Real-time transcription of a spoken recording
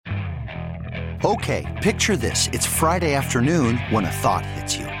Okay, picture this. It's Friday afternoon when a thought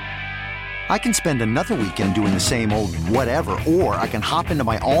hits you. I can spend another weekend doing the same old whatever, or I can hop into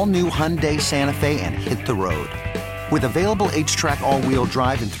my all-new Hyundai Santa Fe and hit the road. With available H-Track all-wheel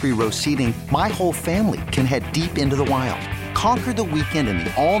drive and 3-row seating, my whole family can head deep into the wild. Conquer the weekend in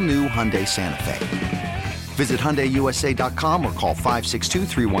the all-new Hyundai Santa Fe. Visit HyundaiUSA.com or call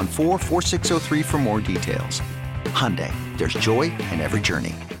 562-314-4603 for more details. Hyundai, there's joy in every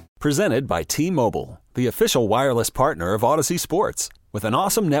journey. Presented by T-Mobile, the official wireless partner of Odyssey Sports. With an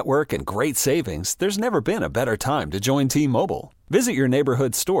awesome network and great savings, there's never been a better time to join T-Mobile. Visit your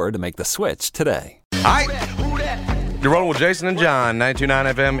neighborhood store to make the switch today. All right. You're rolling with Jason and John,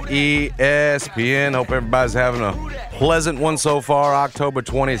 92.9 FM ESPN. Hope everybody's having a pleasant one so far. October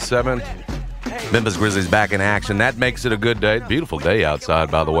 27th. Memphis Grizzlies back in action. That makes it a good day. Beautiful day outside,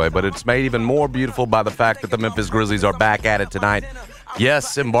 by the way, but it's made even more beautiful by the fact that the Memphis Grizzlies are back at it tonight.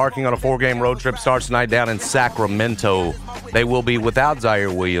 Yes, embarking on a 4-game road trip starts tonight down in Sacramento. They will be without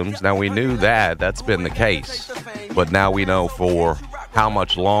Zaire Williams. Now, we knew that. That's been the case. But now we know for how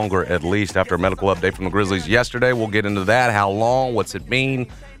much longer, at least, after a medical update from the Grizzlies yesterday. We'll get into that. How long? What's it mean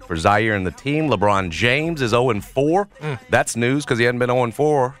for Zaire and the team? LeBron James is 0-4. That's news because he hadn't been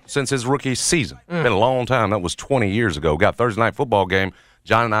 0-4 since his rookie season. Been a long time. That was 20 years ago. Got Thursday night football game.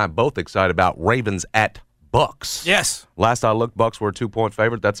 John and I both excited about Ravens at Bucks. Yes. Last I looked, Bucks were a 2-point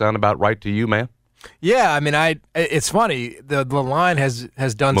favorite. That sound about right to you, man? Yeah, I mean, it's funny. The line has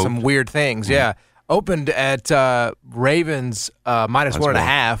done some weird things. Yeah. Opened at Ravens minus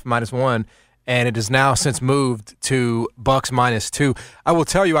 1.5, -1, and it has now since moved to Bucks -2. I will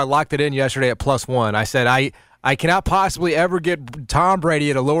tell you, I locked it in yesterday at +1. I said, I cannot possibly ever get Tom Brady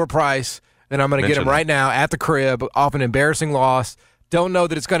at a lower price than I'm going to get him right now at the crib off an embarrassing loss. Don't know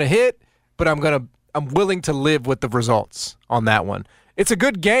that it's going to hit, but I'm willing to live with the results on that one. It's a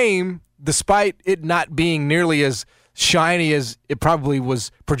good game, despite it not being nearly as shiny as it probably was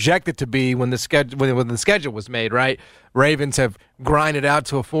projected to be when the schedule was made, right? Ravens have grinded out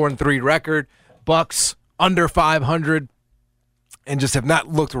to a 4-3 record. Bucks under 500 and just have not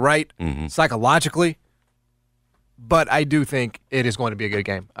looked right psychologically. But I do think it is going to be a good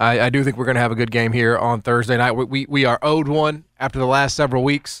game. I do think we're going to have a good game here on Thursday night. We are owed one after the last several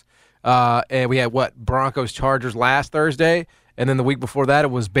weeks. And we had, Broncos-Chargers last Thursday, and then the week before that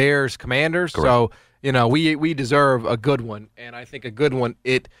it was Bears-Commanders. Correct. So, we deserve a good one, and I think a good one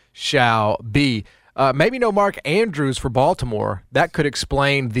it shall be. Maybe no Mark Andrews for Baltimore. That could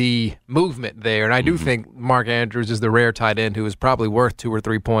explain the movement there, and I do think Mark Andrews is the rare tight end who is probably worth 2 or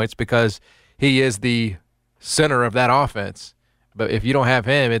 3 points because he is the center of that offense. But if you don't have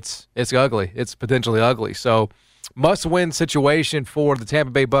him, it's ugly. It's potentially ugly. So, must-win situation for the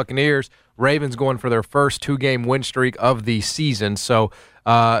Tampa Bay Buccaneers. Ravens going for their first 2-game win streak of the season. So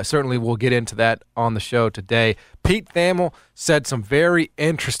certainly we'll get into that on the show today. Pete Thamel said some very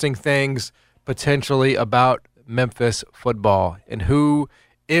interesting things potentially about Memphis football and who,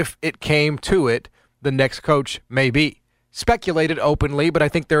 if it came to it, the next coach may be. Speculated openly, but I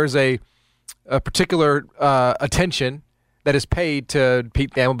think there is a particular attention that is paid to Pete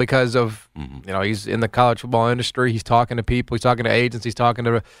Thamel because of, he's in the college football industry. He's talking to people. He's talking to agents. He's talking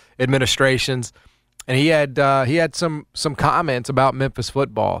to administrations. And he had some comments about Memphis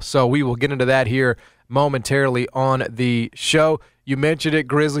football. So we will get into that here momentarily on the show. You mentioned it.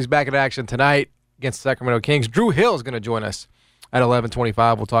 Grizzlies back in action tonight against the Sacramento Kings. Drew Hill is going to join us at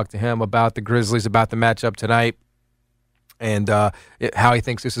 11:25. We'll talk to him about the Grizzlies, about the matchup tonight, and how he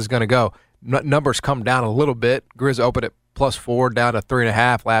thinks this is going to go. Numbers come down a little bit. Grizz opened at +4, down to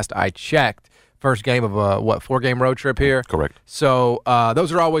 3.5 last I checked. First game of a 4-game road trip here? Correct. So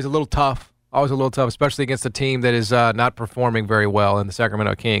those are always a little tough, especially against a team that is not performing very well in the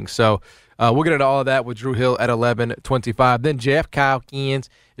Sacramento Kings. So we'll get into all of that with Drew Hill at 11:25. Then Jeff Calkins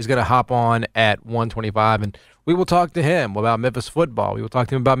is going to hop on at 1:25, and we will talk to him about Memphis football. We will talk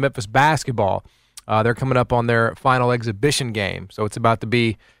to him about Memphis basketball. They're coming up on their final exhibition game, so it's about to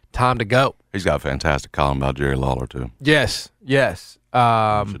be time to go. He's got a fantastic column about Jerry Lawler, too. Yes. We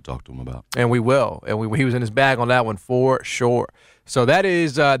should talk to him about. And we will. And he was in his bag on that one for sure. So that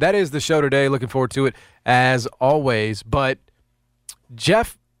is the show today. Looking forward to it as always. But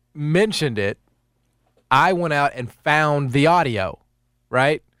Jeff mentioned it. I went out and found the audio,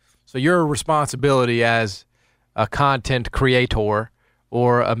 right? So your responsibility as a content creator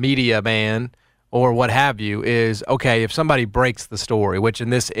or a media man or what have you is, okay, if somebody breaks the story, which in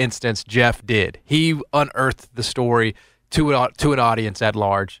this instance Jeff did, he unearthed the story to an audience at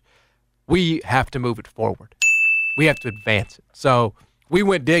large, we have to move it forward. We have to advance it. So we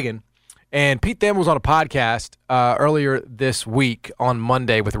went digging, and Pete Thamel was on a podcast earlier this week on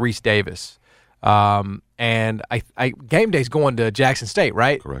Monday with Reese Davis. And game day's going to Jackson State,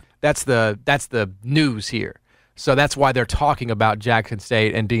 right? Correct. That's the news here. So that's why they're talking about Jackson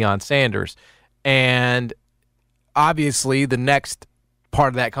State and Deion Sanders. And obviously the next part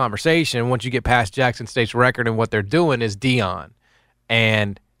of that conversation, once you get past Jackson State's record and what they're doing, is Deion.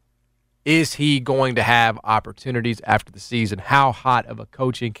 And is he going to have opportunities after the season? How hot of a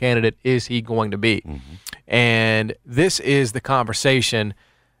coaching candidate is he going to be? Mm-hmm. And this is the conversation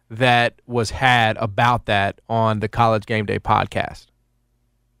that was had about that on the College Game Day podcast.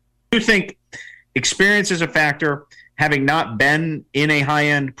 I do think experience is a factor. Having not been in a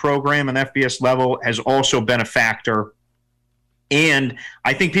high-end program on FBS level has also been a factor. And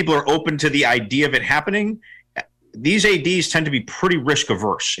I think people are open to the idea of it happening. These ADs tend to be pretty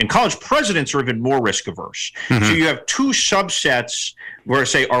risk-averse. And college presidents are even more risk-averse. Mm-hmm. So you have two subsets where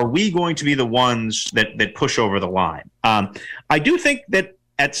say, are we going to be the ones that push over the line? I do think that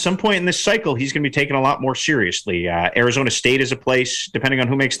at some point in this cycle, he's going to be taken a lot more seriously. Arizona State is a place, depending on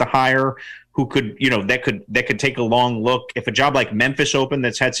who makes the hire, who could, that could take a long look. If a job like Memphis opened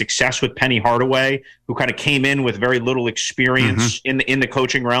that's had success with Penny Hardaway, who kind of came in with very little experience in the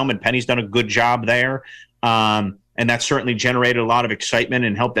coaching realm, and Penny's done a good job there. And that certainly generated a lot of excitement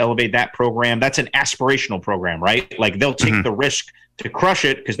and helped elevate that program. That's an aspirational program, right? Like they'll take the risk to crush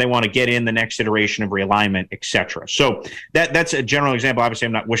it because they want to get in the next iteration of realignment, et cetera. So that's a general example. Obviously,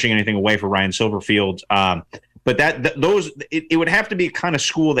 I'm not wishing anything away for Ryan Silverfield. But it would have to be a kind of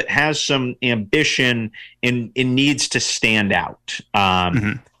school that has some ambition and needs to stand out.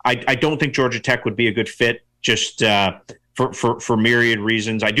 I don't think Georgia Tech would be a good fit just for myriad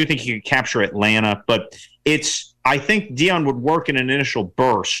reasons. I do think he could capture Atlanta, but I think Deion would work in an initial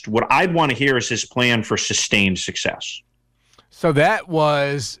burst. What I'd want to hear is his plan for sustained success. So that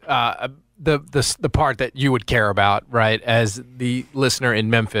was the part that you would care about, right, as the listener in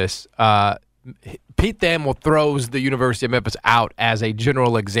Memphis. Pete Thamel throws the University of Memphis out as a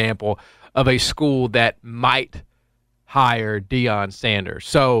general example of a school that might hire Deion Sanders.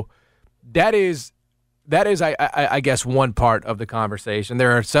 So that is, I guess, one part of the conversation.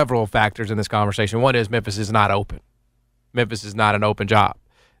 There are several factors in this conversation. One is Memphis is not open. Memphis is not an open job.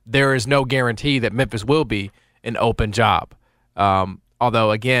 There is no guarantee that Memphis will be an open job.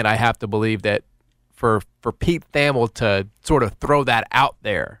 Although, again, I have to believe that for Pete Thamel to sort of throw that out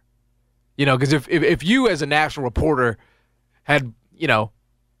there, because if you as a national reporter had,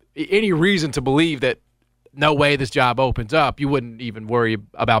 any reason to believe that no way this job opens up, you wouldn't even worry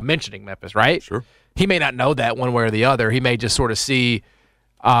about mentioning Memphis, right? Sure. He may not know that one way or the other. He may just sort of see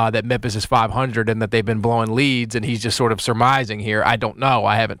that Memphis is 500 and that they've been blowing leads, and he's just sort of surmising here. I don't know.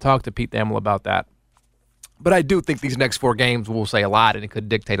 I haven't talked to Pete Thamel about that. But I do think these next 4 games will say a lot, and it could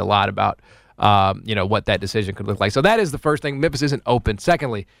dictate a lot about, what that decision could look like. So that is the first thing. Memphis isn't open.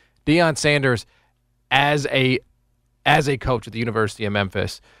 Secondly, Deion Sanders, as a coach at the University of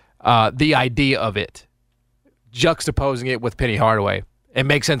Memphis, the idea of it, juxtaposing it with Penny Hardaway, it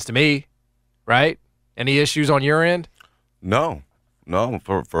makes sense to me, right? Any issues on your end? No,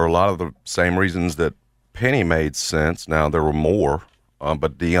 for a lot of the same reasons that Penny made sense. Now, there were more,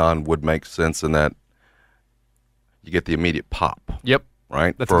 but Deion would make sense in that you get the immediate pop. Yep.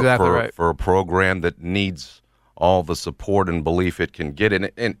 Right? That's exactly right. For a program that needs all the support and belief it can get.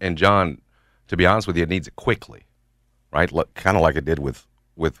 And John, to be honest with you, it needs it quickly, right? Kind of like it did with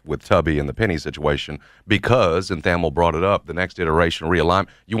Tubby and the Penny situation, because, and Thamel brought it up, the next iteration realignment,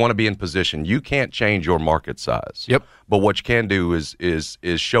 you want to be in position. You can't change your market size. Yep. But what you can do is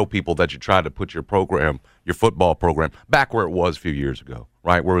show people that you tried to put your football program, back where it was a few years ago,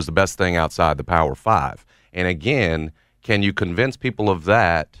 right? Where it was the best thing outside the Power 5. And again, can you convince people of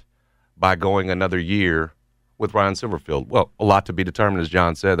that by going another year with Ryan Silverfield? Well, a lot to be determined, as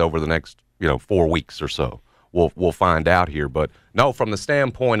John said, over the next 4 weeks or so. We'll find out here. But no, from the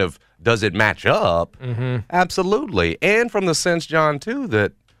standpoint of does it match up? Absolutely. And from the sense, John, too,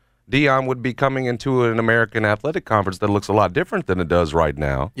 that Deion would be coming into an American Athletic Conference that looks a lot different than it does right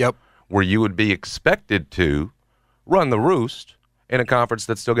now. Yep. Where you would be expected to run the roost in a conference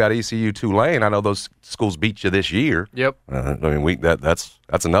that's still got ECU, Tulane. I know those schools beat you this year. Yep.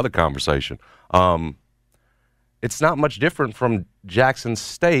 That's another conversation. It's not much different from Jackson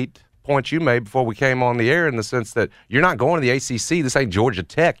State, point you made before we came on the air, in the sense that you're not going to the ACC. This ain't Georgia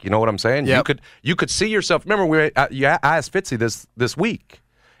Tech. You know what I'm saying? Yep. You could see yourself. Remember, I asked Fitzy this week.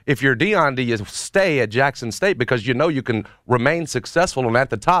 If you're Deion, do you stay at Jackson State because you know you can remain successful and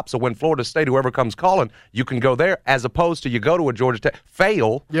at the top, so when Florida State, whoever comes calling, you can go there, as opposed to you go to a Georgia Tech,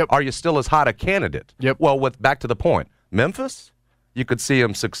 fail, are you still as hot a candidate? Yep. Well, back to the point, Memphis, you could see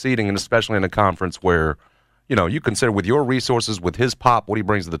him succeeding, and especially in a conference where, you consider with your resources, with his pop, what he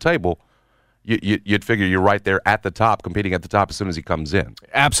brings to the table, you'd figure you're right there at the top, competing at the top as soon as he comes in.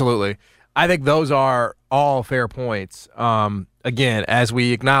 Absolutely. I think those are all fair points. Again, as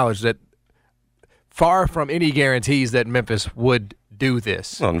we acknowledge that far from any guarantees that Memphis would do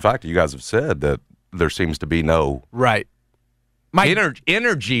this. Well, in fact, you guys have said that there seems to be no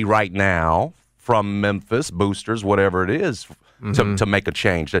energy right now from Memphis, boosters, whatever it is, to make a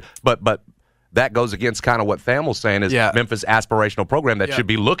change. But that goes against kind of what Tham was saying is Memphis' aspirational program that should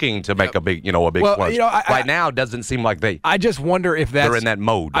be looking to make a big plunge. Right now, it doesn't seem like I just wonder if they're in that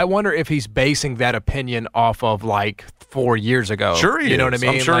mode. I wonder if he's basing that opinion off of like 4 years ago. Sure he is. You know what I mean?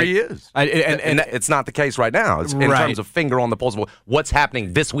 I'm sure he is. And it's not the case right now. It's in terms of finger on the pulse of what's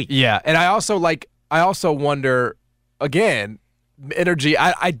happening this week. Yeah, and I also wonder, again, energy,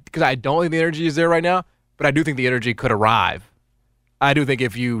 because I don't think the energy is there right now, but I do think the energy could arrive. I do think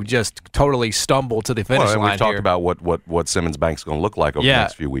if you just totally stumble to the finish line we've talked about what Simmons Bank's going to look like over the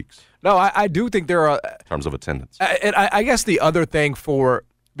next few weeks. No, I do think there are in terms of attendance. And I guess the other thing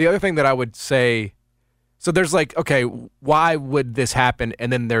that I would say, so there's like, okay, why would this happen?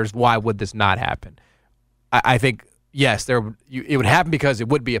 And then there's why would this not happen? I think yes, it would happen because it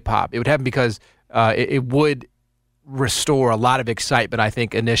would be a pop. It would happen because it would restore a lot of excitement, I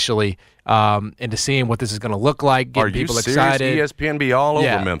think, initially, into seeing what this is going to look like, get people excited. ESPN be all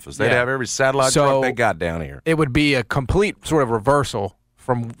over Memphis. They'd have every satellite truck they got down here. It would be a complete sort of reversal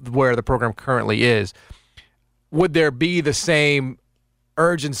from where the program currently is. Would there be the same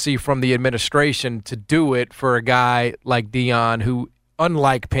urgency from the administration to do it for a guy like Deion, who,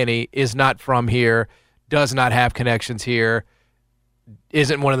 unlike Penny, is not from here, does not have connections here,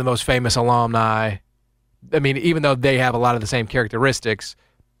 isn't one of the most famous alumni? I mean, even though they have a lot of the same characteristics,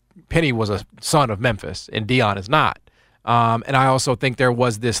 Penny was a son of Memphis, and Deion is not. And I also think there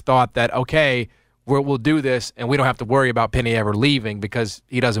was this thought that, okay, we'll do this, and we don't have to worry about Penny ever leaving because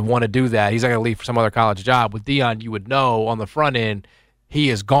he doesn't want to do that. He's not going to leave for some other college job. With Deion, you would know on the front end he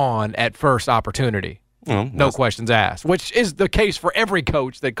is gone at first opportunity. No questions asked, which is the case for every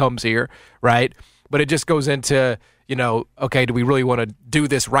coach that comes here, right? But it just goes into, okay, do we really want to do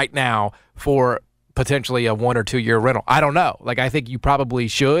this right now for potentially a 1 or 2 year rental? I don't know. Like, I think you probably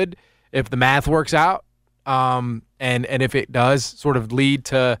should if the math works out, and if it does sort of lead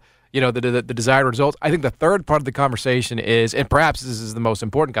to the desired results. I think the third part of the conversation is, and perhaps this is the most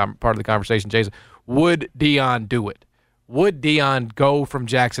important part of the conversation, Jason, would Deion do it? Would Deion go from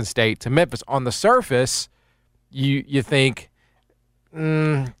Jackson State to Memphis? On the surface, you think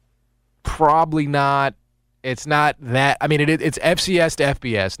probably not. It's not that. I mean, it's FCS to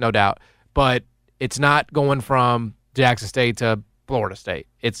FBS, no doubt, but it's not going from Jackson State to Florida State.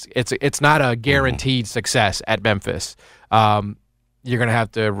 It's not a guaranteed success at Memphis. You're going to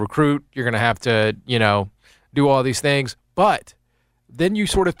have to recruit. You're going to have to, do all these things. But then you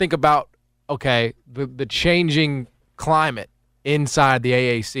sort of think about, okay, the changing climate inside the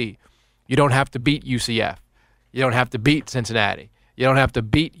AAC. You don't have to beat UCF. You don't have to beat Cincinnati. You don't have to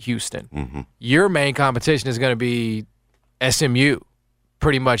beat Houston. Your main competition is going to be SMU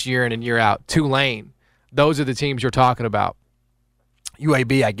pretty much year in and year out. Tulane. Those are the teams you're talking about.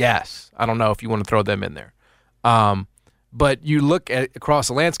 UAB, I guess. I don't know if you want to throw them in there. But you look across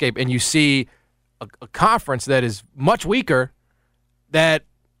the landscape and you see a conference that is much weaker that,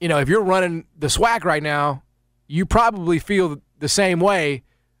 if you're running the SWAC right now, you probably feel the same way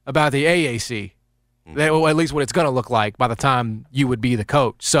about the AAC, or at least what it's going to look like by the time you would be the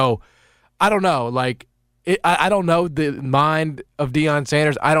coach. So I don't know. Like, I don't know the mind of Deion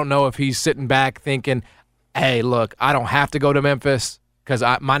Sanders. I don't know if he's sitting back thinking, hey, look, I don't have to go to Memphis because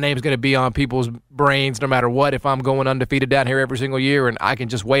my name's going to be on people's brains no matter what if I'm going undefeated down here every single year, and I can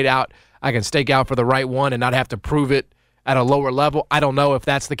just wait out. I can stake out for the right one and not have to prove it at a lower level. I don't know if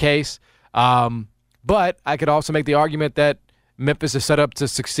that's the case. But I could also make the argument that Memphis is set up to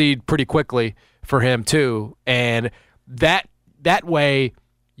succeed pretty quickly for him too. And that way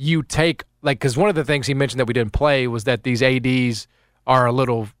you take, because one of the things he mentioned that we didn't play was that these ADs are a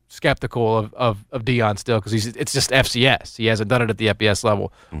little skeptical of Deion still because it's just FCS. He hasn't done it at the FBS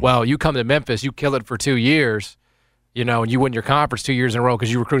level. Well, you come to Memphis, you kill it for 2 years, and you win your conference 2 years in a row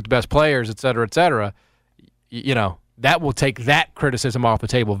because you recruit the best players, et cetera, et cetera. That will take that criticism off the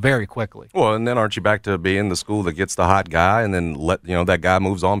table very quickly. Well, and then aren't you back to being the school that gets the hot guy and then that guy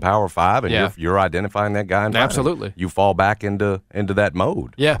moves on Power 5 and you're identifying that guy? Absolutely. You fall back into that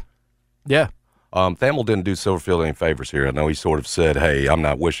mode. Yeah. Thamel didn't do Silverfield any favors here. I know he sort of said, hey, I'm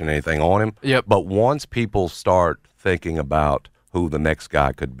not wishing anything on him. Yep. But once people start thinking about who the next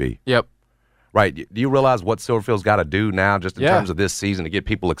guy could be. Yep. right? Do you realize what Silverfield's got to do now just in terms of this season to get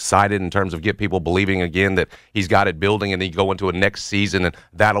people excited, in terms of get people believing again that he's got it building, and then you go into a next season and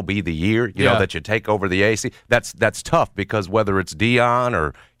that'll be the year, you know, that you take over the AC? That's tough, because whether it's Deion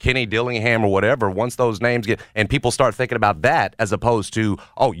or Kenny Dillingham or whatever, once those names get – and people start thinking about that as opposed to,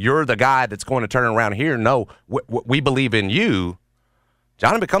 oh, you're the guy that's going to turn around here. No, we believe in you.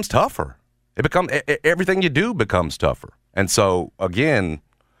 John, it becomes tougher. Everything you do becomes tougher. And so, again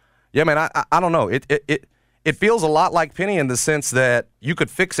 – yeah, man, I don't know. It feels a lot like Penny in the sense that you could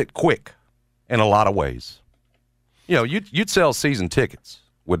fix it quick in a lot of ways. You know, you'd sell season tickets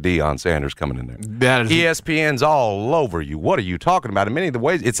with Deion Sanders coming in there. ESPN's all over you. What are you talking about? In many of the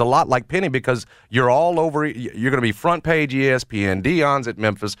ways, it's a lot like Penny, because you're all over. You're going to be front page ESPN. Deion's at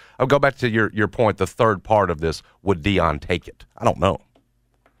Memphis. I'll go back to your point, the third part of this. Would Deion take it? I don't know.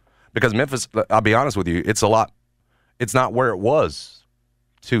 Because Memphis, I'll be honest with you, it's not where it was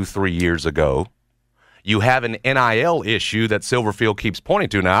 2-3 years ago. You have an NIL issue that Silverfield keeps pointing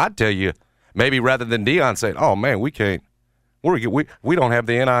to. Now, I'd tell you, maybe rather than Deion saying, "Oh man, we can't, we don't have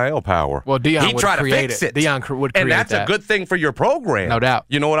the NIL power." Well, Deion he'd would try create to fix it. Deion would create and that's that. a good thing for your program, no doubt.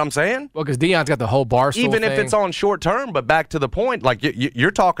 You know what I'm saying? Well, because Deion's got the whole Barstool even thing. if it's on short term. But back to the point, like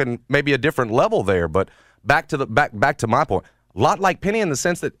you're talking maybe a different level there. But back to my point, a lot like Penny in the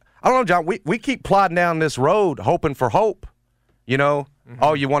sense that I don't know, John. We keep plodding down this road hoping for hope. You know,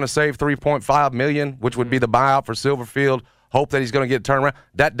 oh, you want to save $3.5 million, which would be the buyout for Silverfield. Hope that he's going to get turned around.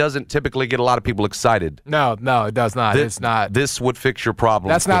 That doesn't typically get a lot of people excited. No, it does not. It's not. This would fix your problem.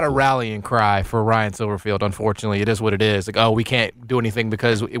 That's quickly. not a rallying cry for Ryan Silverfield. Unfortunately, it is what it is. Like, oh, we can't do anything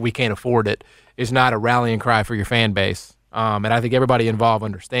because we can't afford it. It's not a rallying cry for your fan base. And I think everybody involved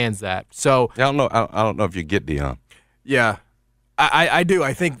understands that. So I don't know. I don't know if you get Deion. Yeah, I do.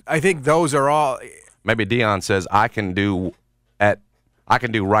 I think those are all. Maybe Deion says I can do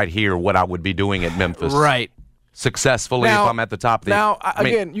right here what I would be doing at Memphis. Right. Successfully now, if I'm at the top of the... Now,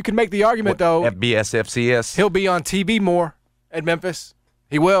 again, you can make the argument, though. FBS, FCS. He'll be on TV more at Memphis.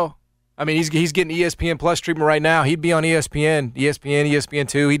 He will. I mean, he's getting ESPN Plus treatment right now. He'd be on ESPN,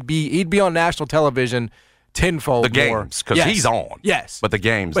 ESPN2. He'd be on national television tenfold the more. Games, because he's on. Yes. But the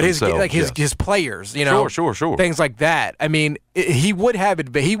games But themselves, his players, you know. Sure. Things like that. I mean, he would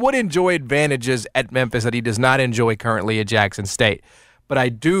enjoy advantages at Memphis that he does not enjoy currently at Jackson State. But I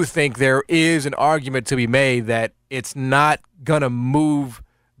do think there is an argument to be made that it's not going to move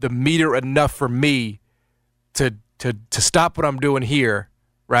the meter enough for me to stop what I'm doing here,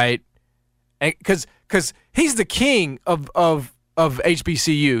 right? Because he's the king of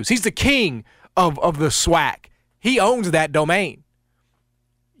HBCUs. He's the king of the SWAC. He owns that domain.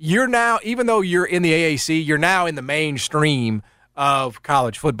 You're now, even though you're in the AAC, you're now in the mainstream of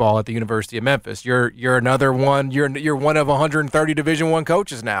college football at the University of Memphis. You're another one. You're one of 130 Division I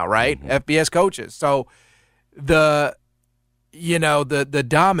coaches now, right? Mm-hmm. FBS coaches. So the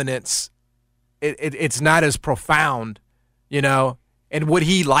dominance, it's not as profound, you know. And would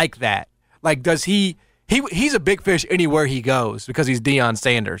he like that? Like, does he's a big fish anywhere he goes because he's Deion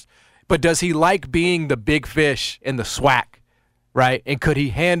Sanders. But does he like being the big fish in the SWAC, right? And could he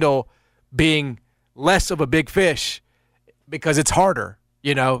handle being less of a big fish? Because it's harder,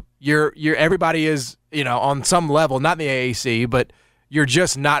 you know. You're everybody is, you know, on some level, not in the AAC, but you're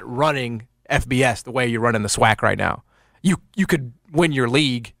just not running FBS the way you're running the SWAC right now. You could win your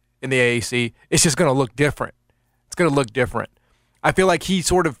league in the AAC. It's just going to look different. It's going to look different. I feel like he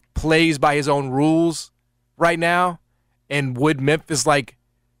sort of plays by his own rules right now. And would Memphis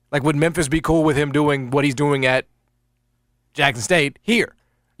would Memphis be cool with him doing what he's doing at Jackson State here?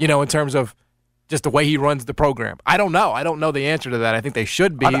 You know, in terms of just the way he runs the program. I don't know. I don't know the answer to that. I think they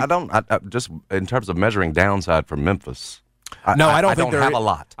should be. I don't just in terms of measuring downside for Memphis. I don't have a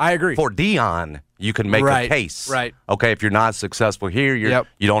lot. I agree. For Deion, you can make a case. Right. Okay, if you're not successful here, you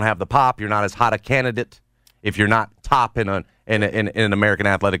don't have the pop. You're not as hot a candidate. If you're not top in an American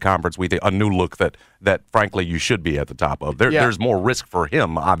Athletic Conference, we think a new look that frankly you should be at the top of. There's more risk for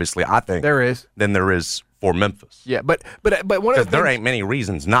him, obviously. I think there is than there is for Memphis. Yeah, but one of the there ain't many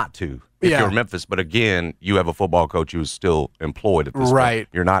reasons not to. If you're Memphis, but again, you have a football coach who's still employed at this point.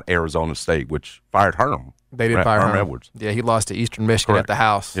 You're not Arizona State, which fired Herm. They did fire Herm Edwards. Yeah, he lost to Eastern Michigan at the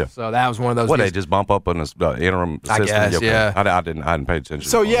house. Yeah. So that was one of those. What, they just bump up on this interim assistant? I guess, yeah. I didn't pay attention.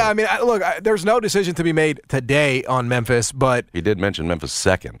 So, I mean, there's no decision to be made today on Memphis, but he did mention Memphis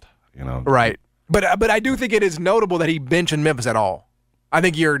second, you know. Right. But I do think it is notable that he mentioned Memphis at all. I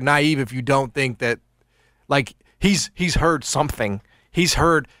think you're naive if you don't think that, like, he's heard something. He's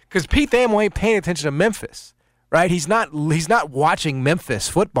heard, because Pete Thamel ain't paying attention to Memphis, right? He's not watching Memphis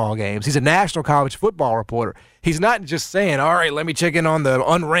football games. He's a national college football reporter. He's not just saying, all right, let me check in on the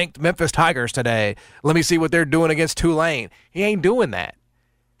unranked Memphis Tigers today. Let me see what they're doing against Tulane. He ain't doing that.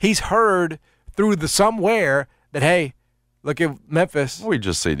 He's heard through the somewhere that, hey, look at Memphis. We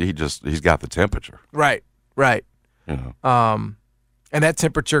just see he's got the temperature. Right. You know. And that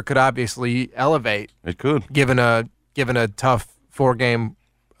temperature could obviously elevate. It could. Given a tough 4-game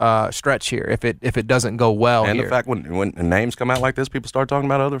stretch here, if it doesn't go well. And here. the fact when names come out like this, people start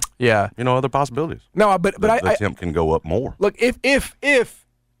talking about other possibilities. No, but the temp can go up more. Look, if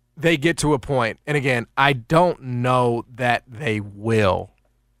they get to a point, and again, I don't know that they will.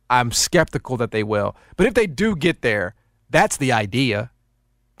 I'm skeptical that they will. But if they do get there, that's the idea.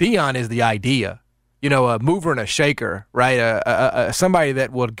 Deion is the idea. You know, a mover and a shaker, right? Somebody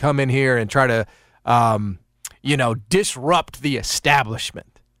that would come in here and try to, disrupt the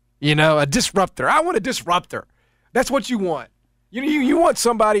establishment. You know, a disruptor. I want a disruptor. That's what you want. You want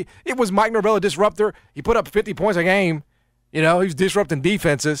somebody. It was Mike Norvell, a disruptor. He put up 50 points a game. You know, he was disrupting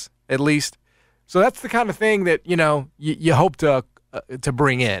defenses at least. So that's the kind of thing that you hope to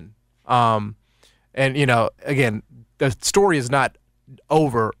bring in. And again, the story is not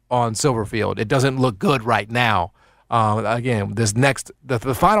over on Silverfield. It doesn't look good right now. Again,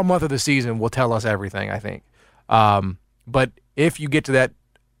 the final month of the season will tell us everything, I think. But if you get to that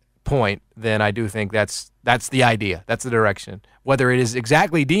point, then I do think that's the idea. That's the direction. Whether it is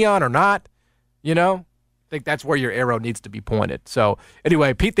exactly Deion or not, I think that's where your arrow needs to be pointed. So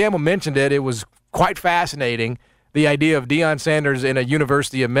anyway, Pete Thamel mentioned it. It was quite fascinating, the idea of Deion Sanders in a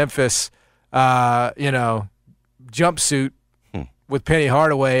University of Memphis, jumpsuit with Penny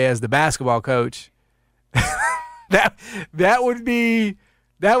Hardaway as the basketball coach. that would be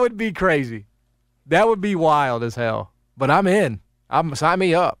crazy. That would be wild as hell. But I'm in. Sign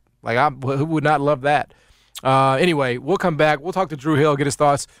me up. Who would not love that? Anyway, we'll come back. We'll talk to Drew Hill, get his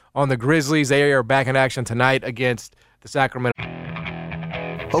thoughts on the Grizzlies. They are back in action tonight against the Sacramento.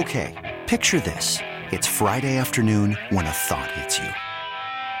 Okay, picture this. It's Friday afternoon when a thought hits you.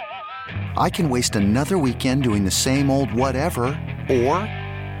 I can waste another weekend doing the same old whatever, or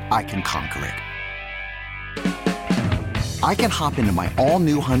I can conquer it. I can hop into my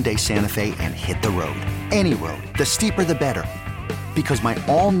all-new Hyundai Santa Fe and hit the road. Any road. The steeper, the better. Because my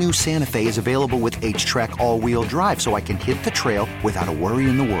all-new Santa Fe is available with H-Track all-wheel drive, so I can hit the trail without a worry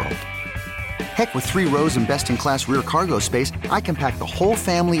in the world. Heck, with 3 rows and best-in-class rear cargo space, I can pack the whole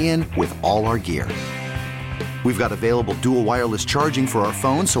family in with all our gear. We've got available dual wireless charging for our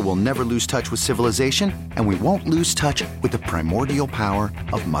phones, so we'll never lose touch with civilization, and we won't lose touch with the primordial power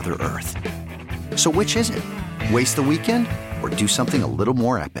of Mother Earth. So which is it? Waste the weekend or do something a little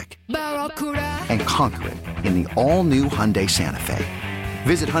more epic? And conquer it in the all-new Hyundai Santa Fe.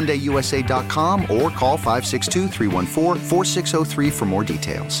 Visit HyundaiUSA.com or call 562-314-4603 for more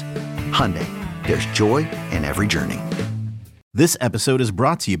details. Hyundai, there's joy in every journey. This episode is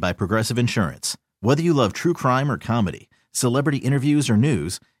brought to you by Progressive Insurance. Whether you love true crime or comedy, celebrity interviews or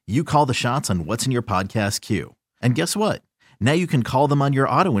news, you call the shots on what's in your podcast queue. And guess what? Now you can call them on your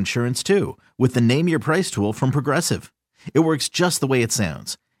auto insurance too with the Name Your Price tool from Progressive. It works just the way it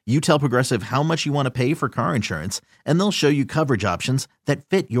sounds. You tell Progressive how much you want to pay for car insurance, and they'll show you coverage options that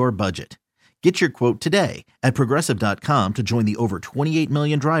fit your budget. Get your quote today at Progressive.com to join the over 28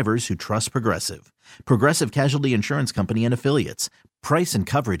 million drivers who trust Progressive. Progressive Casualty Insurance Company and Affiliates. Price and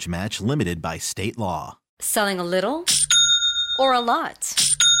coverage match limited by state law. Selling a little or a lot?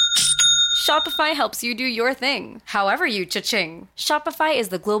 Shopify helps you do your thing, however you cha-ching. Shopify is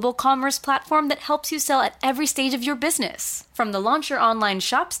the global commerce platform that helps you sell at every stage of your business. From the launch your online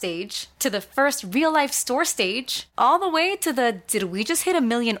shop stage, to the first real-life store stage, all the way to the did we just hit 1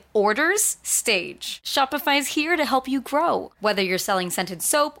 million orders stage. Shopify's here to help you grow. Whether you're selling scented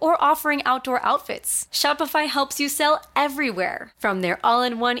soap or offering outdoor outfits, Shopify helps you sell everywhere. From their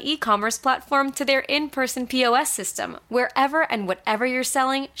all-in-one e-commerce platform to their in-person POS system, wherever and whatever you're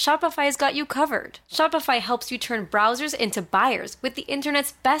selling, Shopify's got you covered. Shopify helps you turn browsers into buyers with the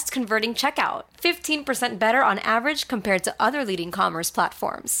internet's best converting checkout. 15% better on average compared to other leading commerce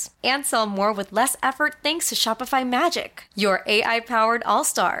platforms. And sell more with less effort thanks to Shopify Magic, your AI-powered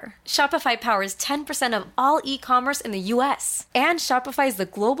all-star. Shopify powers 10% of all e-commerce in the U.S. And Shopify is the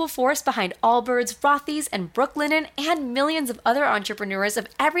global force behind Allbirds, Rothy's, and Brooklinen, and millions of other entrepreneurs of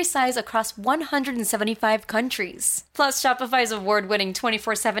every size across 175 countries. Plus, Shopify's award-winning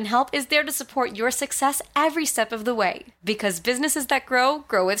 24/7 help is there there to support your success every step of the way. Because businesses that grow,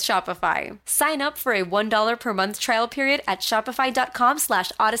 grow with Shopify. Sign up for a $1 per month trial period at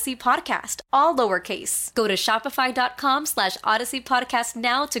shopify.com/Odyssey Podcast, all lowercase. Go to shopify.com/Odyssey Podcast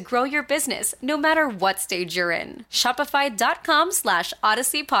now to grow your business, no matter what stage you're in.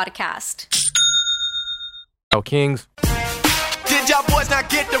 Shopify.com/Odyssey Podcast. Kings. Did y'all boys not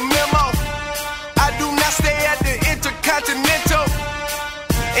get the memo? I do not stay at the Intercontinental,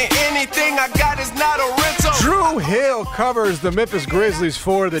 and anything I got is not a rental. Drew Hill covers the Memphis Grizzlies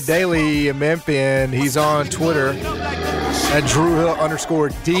for the Daily Memphian. He's on Twitter at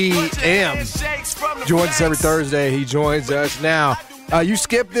DrewHill_DM. Joins us every Thursday. He joins us now. You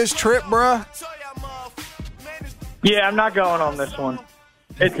skipped this trip, bruh? Yeah, I'm not going on this one.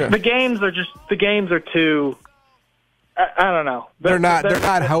 Okay. The games are too. I don't know. They're not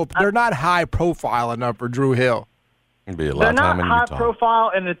high profile enough for Drew Hill. It'd be a lot They're of time not in high Utah. profile,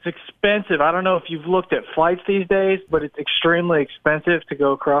 and it's expensive. I don't know if you've looked at flights these days, but it's extremely expensive to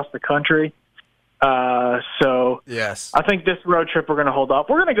go across the country. So yes, I think this road trip we're going to hold off.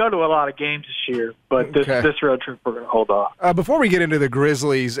 We're going to go to a lot of games this year, but this road trip we're going to hold off. Before we get into the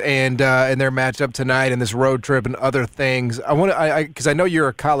Grizzlies and their matchup tonight and this road trip and other things, because I know you're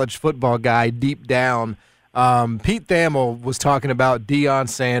a college football guy deep down. Pete Thamel was talking about Deion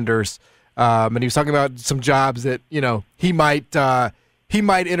Sanders, and he was talking about some jobs that he might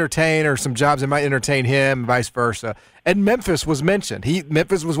entertain, or some jobs that might entertain him, and vice versa. And Memphis was mentioned.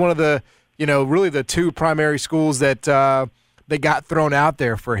 Memphis was one of the really the two primary schools that got thrown out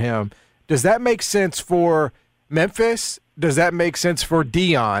there for him. Does that make sense for Memphis? Does that make sense for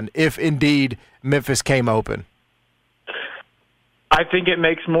Deion if indeed Memphis came open? I think it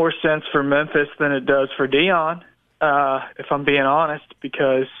makes more sense for Memphis than it does for Deion, if I'm being honest,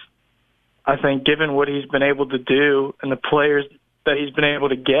 because I think given what he's been able to do and the players that he's been able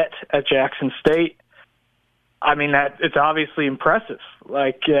to get at Jackson State, I mean, that it's obviously impressive.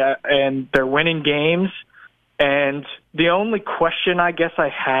 And they're winning games. And the only question I guess I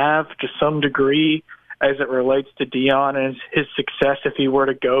have to some degree as it relates to Deion and his success if he were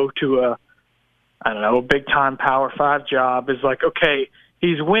to go to a big-time Power 5 job is okay,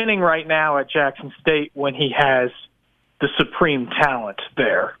 he's winning right now at Jackson State when he has the supreme talent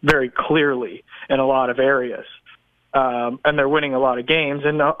there very clearly in a lot of areas. And they're winning a lot of games.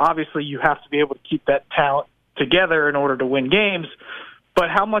 And obviously you have to be able to keep that talent together in order to win games.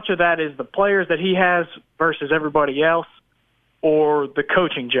 But how much of that is the players that he has versus everybody else, or the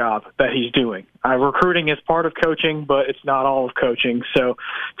coaching job that he's doing? Recruiting is part of coaching, but it's not all of coaching. So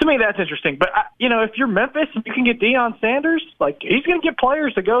to me, that's interesting. But, if you're Memphis and you can get Deion Sanders, he's going to get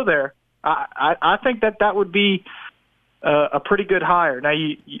players to go there. I think that would be a pretty good hire. Now,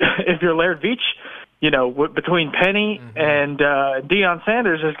 if you're Laird Veach, between Penny and Deion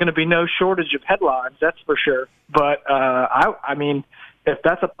Sanders, there's going to be no shortage of headlines, that's for sure. But, I mean, if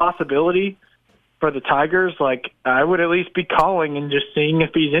that's a possibility for the Tigers, I would at least be calling and just seeing if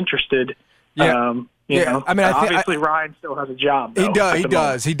he's interested. Yeah. I mean, obviously Ryan still has a job. Though, he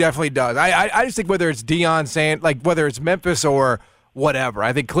does. He definitely does. I just think whether it's Deion Sanders, whether it's Memphis or whatever,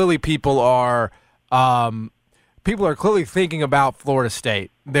 I think clearly people are clearly thinking about Florida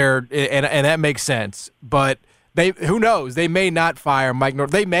State. And that makes sense. But who knows? They may not fire Mike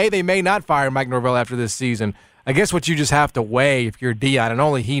Norvell. They may not fire Mike Norvell after this season. I guess what you just have to weigh if you're Deion, and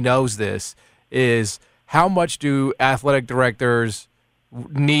only he knows this, is how much do athletic directors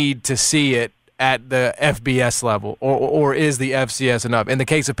need to see it at the FBS level, or is the FCS enough? In the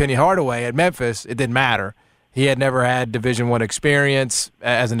case of Penny Hardaway at Memphis, it didn't matter. He had never had Division I experience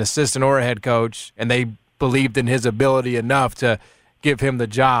as an assistant or a head coach, and they believed in his ability enough to give him the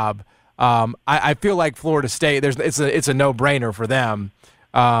job. I feel like Florida State, it's a no-brainer for them.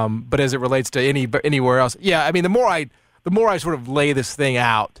 But as it relates to anywhere else, yeah, I mean, the more I sort of lay this thing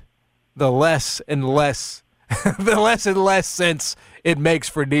out, the less and less sense it makes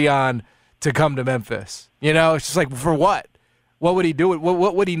for Deion to come to Memphis. It's just for what? What would he do it?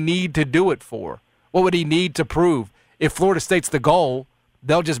 What would he need to do it for? What would he need to prove? If Florida State's the goal,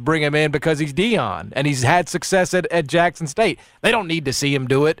 they'll just bring him in because he's Deion and he's had success at Jackson State. They don't need to see him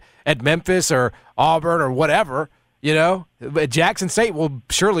do it at Memphis or Auburn or whatever. But Jackson State will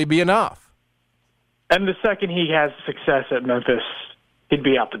surely be enough. And the second he has success at Memphis, he'd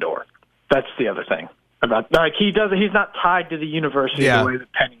be out the door. That's the other thing about he's not tied to the university the way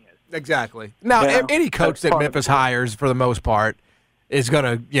that Penny is. Exactly. Now, any coach that Memphis hires, for the most part, is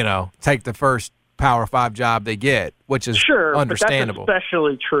going to take the first Power 5 job they get, which is understandable. But that's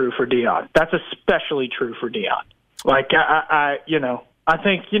especially true for Deion. I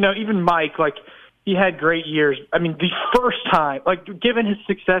think even Mike, he had great years. I mean, the first time, like, given his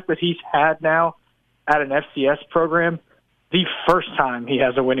success that he's had now at an FCS program, the first time he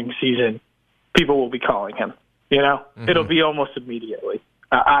has a winning season, people will be calling him. You know, It'll be almost immediately,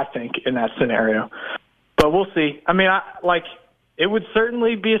 I think, in that scenario. But we'll see. I mean, it would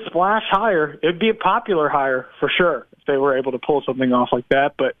certainly be a splash hire. It would be a popular hire for sure if they were able to pull something off like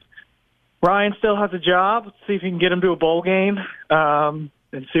that. But Ryan still has a job. Let's see if he can get him to a bowl game and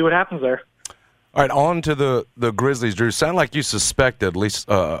see what happens there. All right, on to the Grizzlies, Drew. Sound like you suspected, at least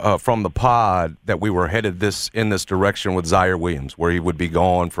from the pod, that we were headed in this direction with Zaire Williams, where he would be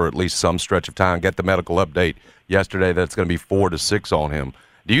gone for at least some stretch of time. Get the medical update yesterday that it's going to be 4 to 6 on him.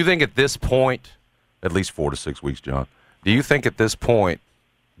 Do you think at this point, at least 4 to 6 weeks, John, do you think at this point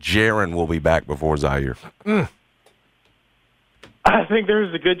Jaren will be back before Zaire? I think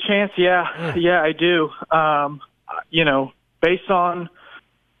there's a good chance, yeah. Yeah, I do. You know, based on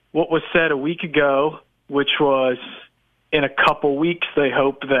what was said a week ago, which was in a couple weeks they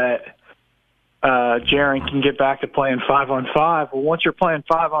hope that Jaren can get back to playing 5-on-5. Well, once you're playing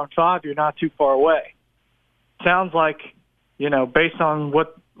 5-on-5, you're not too far away. Sounds like, you know, based on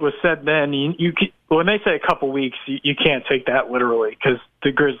what was said then, when they say a couple weeks, you can't take that literally because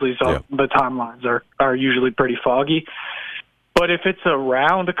the Grizzlies, the timelines are usually pretty foggy. But if it's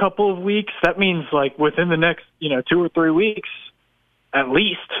around a couple of weeks, that means like within the next, 2 or 3 weeks, at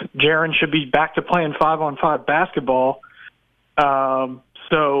least, Jaren should be back to playing 5-on-5 basketball.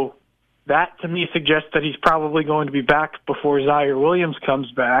 So that, to me, suggests that he's probably going to be back before Zaire Williams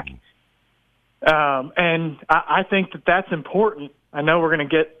comes back. And I think that that's important. I know we're going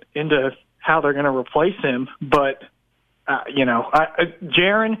to get into how they're going to replace him, but,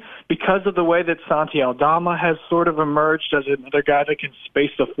 Jaren, because of the way that Santi Aldama has sort of emerged as another guy that can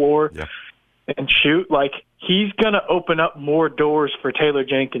space the floor and shoot, like, he's going to open up more doors for Taylor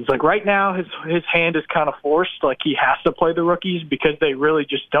Jenkins. Like, right now, his hand is kind of forced. Like, he has to play the rookies because they really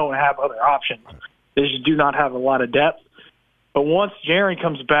just don't have other options. They just do not have a lot of depth. But once Jaren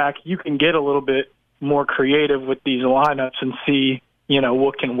comes back, you can get a little bit more creative with these lineups and see,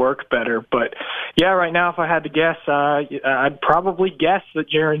 what can work better. But, yeah, right now, if I had to guess, I'd probably guess that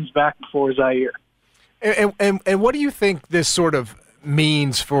Jaren's back before Zaire. And what do you think this sort of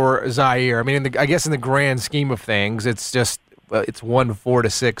means for Zaire? I mean, I guess in the grand scheme of things, it's just it's 1 4 to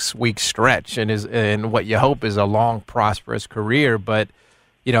 6 week stretch, and what you hope is a long, prosperous career. But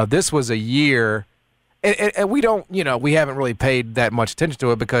this was a year, and we don't, we haven't really paid that much attention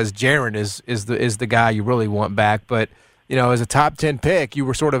to it because Jaren is the guy you really want back. But as a top 10 pick, you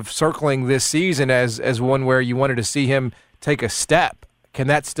were sort of circling this season as one where you wanted to see him take a step. Can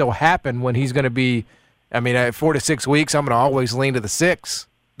that still happen when he's going to be? I mean, at 4 to 6 weeks, I'm going to always lean to the 6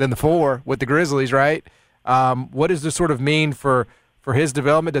 than the 4 with the Grizzlies, right? What does this sort of mean for his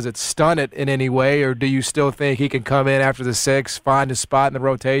development? Does it stun it in any way, or do you still think he can come in after the 6, find his spot in the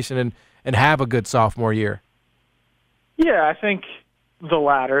rotation, and have a good sophomore year? Yeah, I think the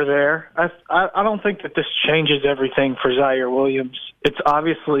latter there. I don't think that this changes everything for Zaire Williams. It's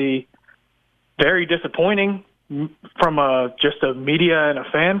obviously very disappointing from just a media and a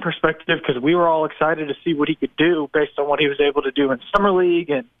fan perspective, because we were all excited to see what he could do based on what he was able to do in Summer League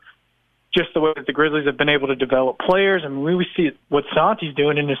and just the way that the Grizzlies have been able to develop players. I mean, we see what Santi's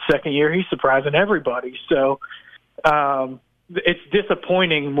doing in his second year. He's surprising everybody. So it's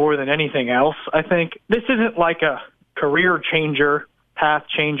disappointing more than anything else. I think this isn't like a career changer, path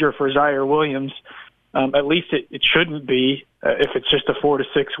changer for Zaire Williams. At least it shouldn't be if it's just a 4 to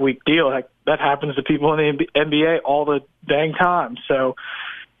 6 week deal. That happens to people in the NBA all the dang time. So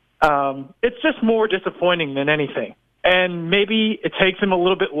it's just more disappointing than anything. And maybe it takes him a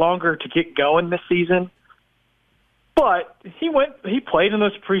little bit longer to get going this season. But he played in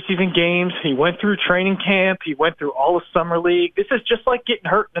those preseason games. He went through training camp. He went through all of Summer League. This is just like getting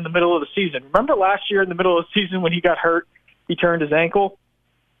hurt in the middle of the season. Remember last year in the middle of the season when he got hurt, he turned his ankle?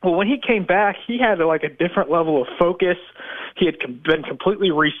 Well, when he came back, he had like a different level of focus. He had been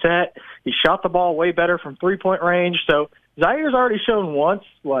completely reset. He shot the ball way better from three-point range. So Zaire's already shown once,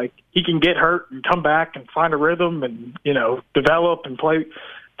 like, he can get hurt and come back and find a rhythm and, develop and play.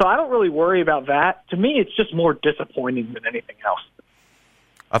 So I don't really worry about that. To me, it's just more disappointing than anything else.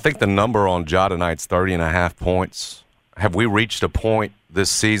 I think the number on Ja tonight's 30.5 points. Have we reached a point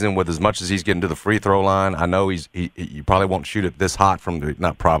this season with as much as he's getting to the free throw line? I know you probably won't shoot it this hot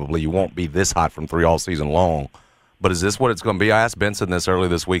you won't be this hot from 3 all season long. But is this what it's going to be? I asked Benson this early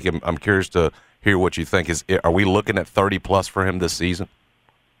this week. I'm curious to hear what you think. Are we looking at 30-plus for him this season?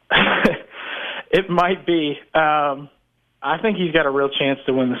 It might be. I think he's got a real chance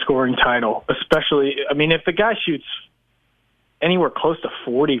to win the scoring title, especially, I mean, if the guy shoots anywhere close to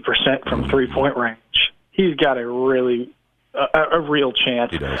 40% from three-point range, he's got a real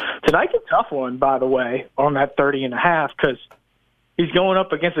chance. He does. Tonight's a tough one, by the way, on that 30.5, because he's going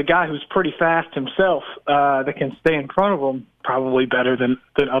up against a guy who's pretty fast himself that can stay in front of him probably better than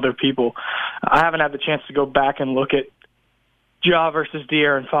other people. I haven't had the chance to go back and look at Ja versus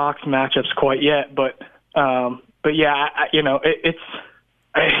De'Aaron Fox matchups quite yet, but yeah, it's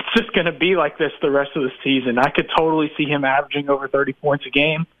just going to be like this the rest of the season. I could totally see him averaging over 30 points a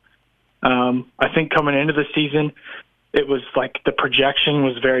game. I think coming into the season, it was like the projection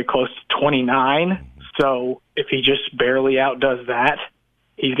was very close to 29. So if he just barely outdoes that,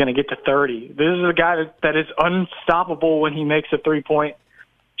 he's going to get to 30. This is a guy that is unstoppable when he makes a three-point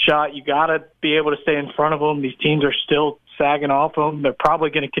shot. You got to be able to stay in front of him. These teams are still sagging off him. They're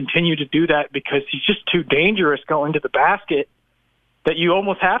probably going to continue to do that because he's just too dangerous going to the basket that you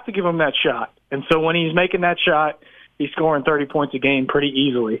almost have to give him that shot. And so when he's making that shot, he's scoring 30 points a game pretty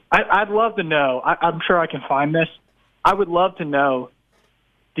easily. I'd love to know. I'm sure I can find this. I would love to know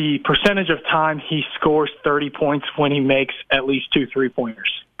the percentage of time he scores 30 points when he makes at least 2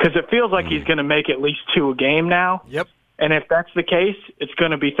 3-pointers. Because it feels like he's going to make at least 2 a game now. Yep. And if that's the case, it's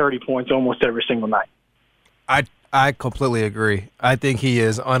going to be 30 points almost every single night. I completely agree. I think he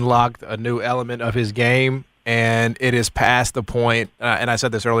has unlocked a new element of his game, and it is past the point, and I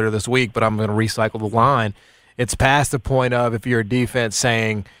said this earlier this week, but I'm going to recycle the line. It's past the point of, if you're a defense,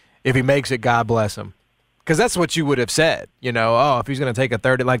 saying, if he makes it, God bless him. Because that's what you would have said. If he's going to take a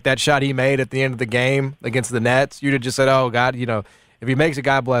 30, like that shot he made at the end of the game against the Nets, you'd have just said, oh, God, if he makes it,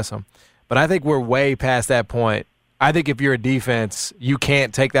 God bless him. But I think we're way past that point. I think if you're a defense, you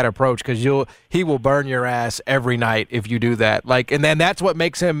can't take that approach because he will burn your ass every night if you do that. And then that's what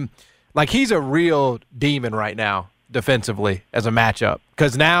makes him he's a real demon right now defensively as a matchup,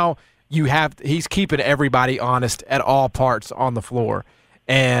 because now he's keeping everybody honest at all parts on the floor,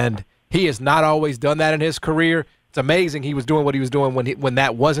 and he has not always done that in his career. It's amazing he was doing what he was doing when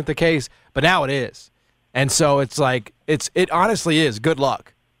that wasn't the case, but now it is. And so it's it honestly is good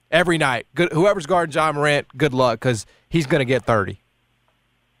luck. Every night, whoever's guarding Ja Morant, good luck, because he's going to get 30.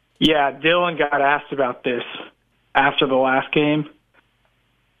 Yeah, Dylan got asked about this after the last game,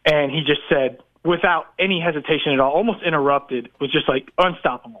 and he just said, without any hesitation at all, almost interrupted, was just like,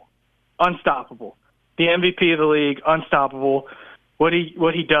 unstoppable. Unstoppable. The MVP of the league, unstoppable. What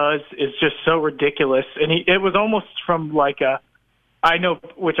he does is just so ridiculous. And it was almost from I know,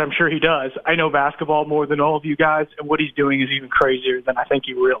 which I'm sure he does, I know basketball more than all of you guys, and what he's doing is even crazier than I think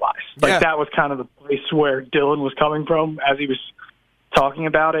you realize. That was kind of the place where Dylan was coming from as he was talking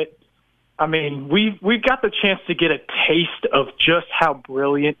about it. I mean, we've got the chance to get a taste of just how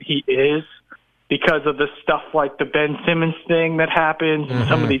brilliant he is because of the stuff like the Ben Simmons thing that happens and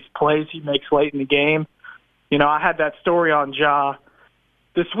some of these plays he makes late in the game. I had that story on Ja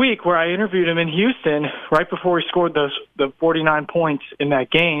this week where I interviewed him in Houston right before he scored the 49 points in that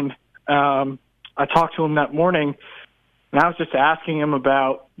game. I talked to him that morning, and I was just asking him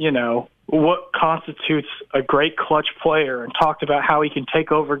about, what constitutes a great clutch player, and talked about how he can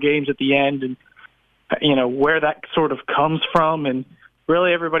take over games at the end and, where that sort of comes from. And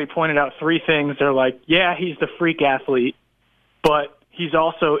really everybody pointed out 3 things. They're like, yeah, he's the freak athlete, but he's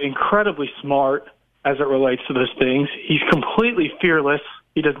also incredibly smart as it relates to those things. He's completely fearless.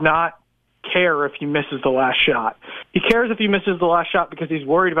 He does not care if he misses the last shot. He cares if he misses the last shot because he's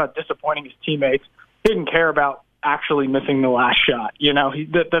worried about disappointing his teammates. He didn't care about actually missing the last shot.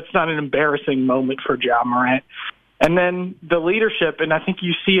 That's not an embarrassing moment for Ja Morant. And then the leadership, and I think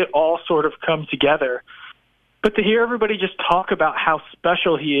you see it all sort of come together. But to hear everybody just talk about how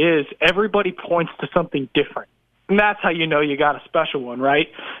special he is, everybody points to something different. And that's how you know you got a special one, right?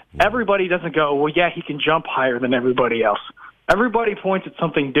 Everybody doesn't go, well, yeah, he can jump higher than everybody else. Everybody points at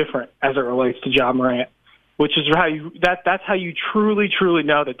something different as it relates to Ja Morant, which is how that's how you truly, truly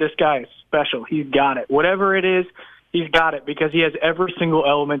know that this guy is special. He's got it. Whatever it is, he's got it because he has every single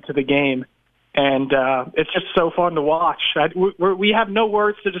element to the game. And it's just so fun to watch. We have no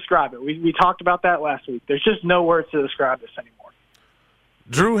words to describe it. We talked about that last week. There's just no words to describe this anymore.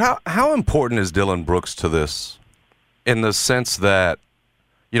 Drew, how important is Dillon Brooks to this in the sense that,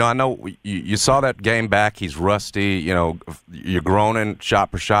 I know you saw that game back. He's rusty. You're groaning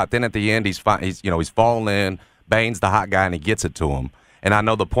shot per shot. Then at the end, he's falling in. Bane's the hot guy, and he gets it to him. And I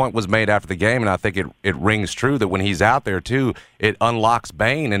know the point was made after the game, and I think it rings true that when he's out there too, it unlocks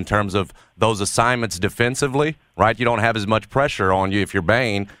Bane in terms of those assignments defensively. Right? You don't have as much pressure on you if you're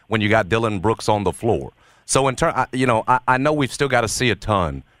Bane when you got Dillon Brooks on the floor. So I know we've still got to see a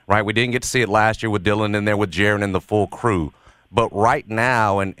ton. Right? We didn't get to see it last year with Dillon in there with Jaren and the full crew. But right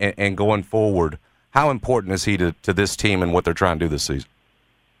now and going forward, How important is he to this team and what they're trying to do this season?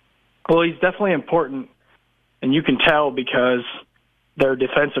 Well, he's definitely important, and you can tell because their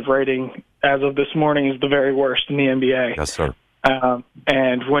defensive rating as of this morning is the very worst in the NBA. Yes, sir.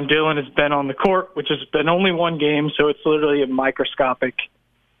 And when Dillon has been on the court, which has been only one game, so it's literally a microscopic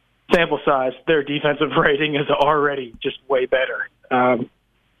sample size, their defensive rating is already just way better.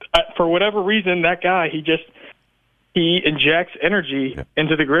 For whatever reason, that guy, he injects energy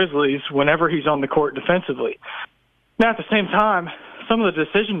into the Grizzlies whenever he's on the court defensively. Now, at the same time, some of the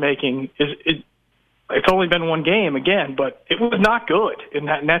decision-making it's only been one game again, but it was not good in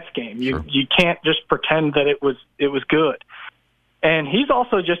that Nets game. You can't just pretend that it was good. And he's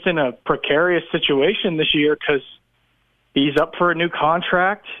also just in a precarious situation this year because he's up for a new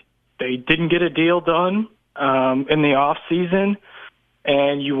contract. They didn't get a deal done in the off season,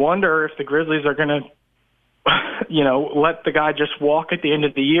 and you wonder if the Grizzlies are going to, let the guy just walk at the end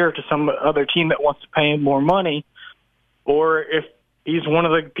of the year to some other team that wants to pay him more money, or if he's one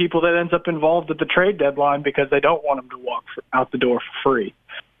of the people that ends up involved at the trade deadline because they don't want him to walk out the door for free.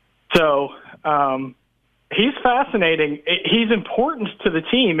 So he's fascinating. He's important to the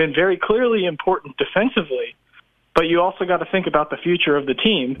team and very clearly important defensively, but you also got to think about the future of the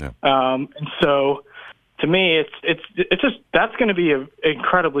team. Yeah. And so, to me, it's just that's going to be an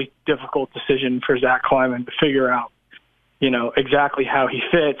incredibly difficult decision for Zach Kleiman to figure out, exactly how he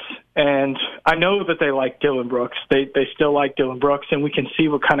fits. And I know that they like Dillon Brooks. They still like Dillon Brooks, and we can see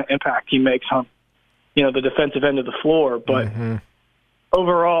what kind of impact he makes on, the defensive end of the floor. But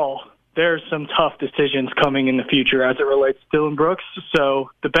overall, there's some tough decisions coming in the future as it relates to Dillon Brooks.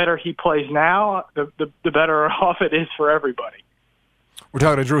 So the better he plays now, the better off it is for everybody. We're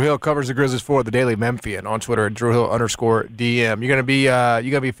talking to Drew Hill, covers the Grizzlies for the Daily Memphian on Twitter at DrewHill_DM. You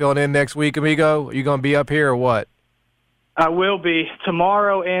gonna be filling in next week, amigo? Are you gonna be up here or what? I will be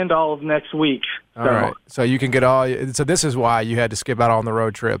tomorrow and all of next week. All right. So you can get so this is why you had to skip out on the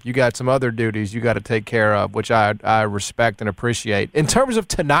road trip. You got some other duties you got to take care of, which I respect and appreciate. In terms of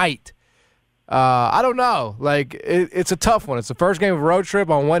tonight, I don't know. Like, it's a tough one. It's the first game of a road trip.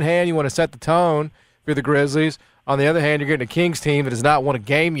 On one hand, you want to set the tone for the Grizzlies. On the other hand, you're getting a Kings team that has not won a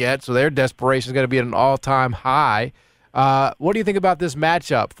game yet, so their desperation is going to be at an all-time high. What do you think about this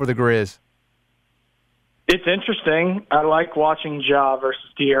matchup for the Grizz? It's interesting. I like watching Ja versus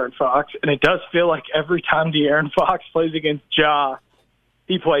De'Aaron Fox, and it does feel like every time De'Aaron Fox plays against Ja,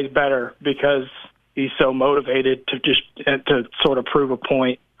 he plays better because he's so motivated to sort of prove a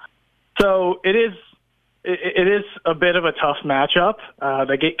point. So it is a bit of a tough matchup.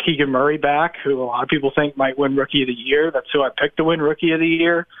 They get Keegan Murray back, who a lot of people think might win Rookie of the Year. That's who I picked to win Rookie of the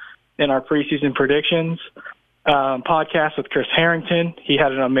Year in our preseason predictions. Podcast with Chris Harrington. He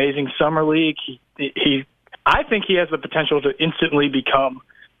had an amazing summer league. I think he has the potential to instantly become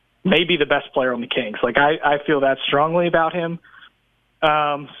maybe the best player on the Kings. Like, I feel that strongly about him.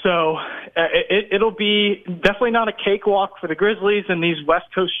 So it'll be definitely not a cakewalk for the Grizzlies in these West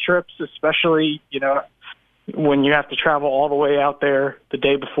Coast trips, especially, when you have to travel all the way out there the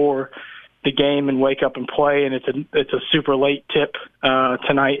day before the game and wake up and play, and it's a super late tip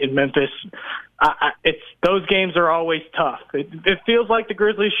tonight in Memphis. Those games are always tough. It feels like the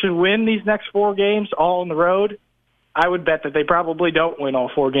Grizzlies should win these next 4 games all on the road. I would bet that they probably don't win all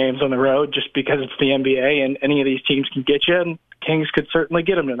 4 games on the road just because it's the NBA and any of these teams can get you, and Kings could certainly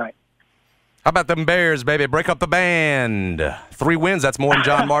get them tonight. How about them Bears, baby? Break up the band. 3 wins, that's more than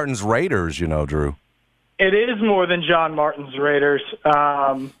John Martin's Raiders, Drew. It is more than John Martin's Raiders.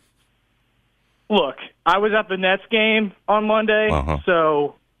 Look, I was at the Nets game on Monday,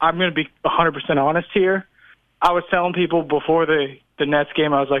 so I'm going to be 100% honest here. I was telling people before the Nets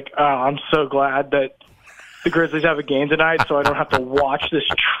game, I was like, oh, I'm so glad that the Grizzlies have a game tonight so I don't have to watch this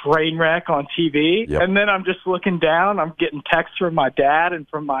train wreck on TV. Yep. And then I'm just looking down. I'm getting texts from my dad and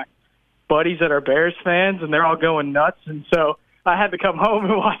from my buddies that are Bears fans, and they're all going nuts. And so I had to come home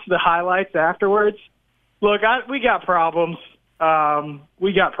and watch the highlights afterwards. Look, we got problems.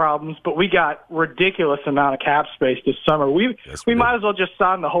 But we got ridiculous amount of cap space this summer. We might as well just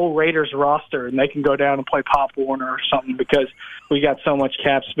sign the whole Raiders roster, and they can go down and play Pop Warner or something because we got so much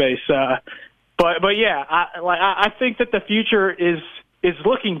cap space. But yeah, I think that the future is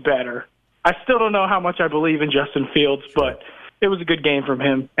looking better. I still don't know how much I believe in Justin Fields, but it was a good game from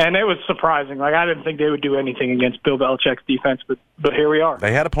him, and it was surprising. Like, I didn't think they would do anything against Bill Belichick's defense, but here we are.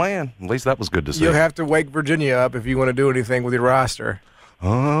 They had a plan. At least that was good to see. You'll have to wake Virginia up if you want to do anything with your roster.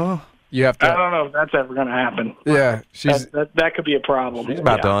 You have to. I don't know if that's ever going to happen. Yeah, that could be a problem. She's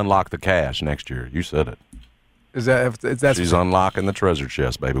about to unlock the cash next year. You said it. Is that? She's unlocking the treasure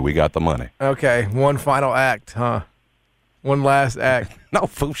chest, baby. We got the money. Okay, one final act, huh? One last act. No,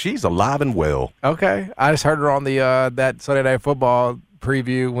 fool, she's alive and well. Okay. I just heard her on the that Sunday Night Football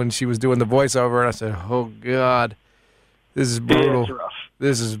preview when she was doing the voiceover, and I said, oh, God, this is brutal. It's rough.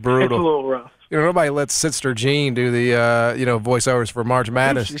 This is brutal. It's a little rough. Nobody lets Sister Jean do the voiceovers for March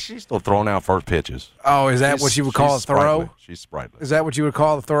Madness. She's still throwing out first pitches. Oh, is that what you would call a throw? She's sprightly. Is that what you would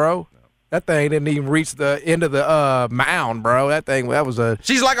call a throw? No. That thing didn't even reach the end of the mound, bro. That was a.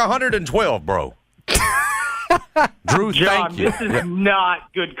 She's like 112, bro. Drew, John, thank you. this is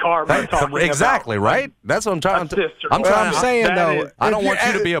not good karma. Exactly, right? That's what I'm trying to. I'm saying though. I don't want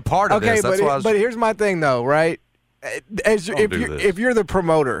you to be a part of this. That's but here's my thing though, right? If you're the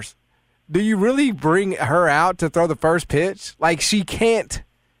promoters, do you really bring her out to throw the first pitch? Like she can't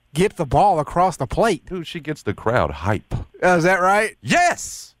get the ball across the plate. Dude, she gets the crowd hype. Is that right?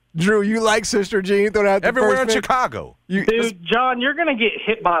 Yes. Drew, you like Sister Jean throwing out the everywhere first in pitch? Chicago. Dude, John, you're going to get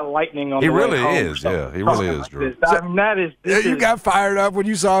hit by lightning on the way home. He really is, yeah. He really is, Drew. I mean, that is. You got fired up when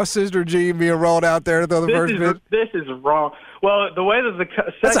you saw Sister Jean being rolled out there to throw the first pitch? This is wrong. Well, the way that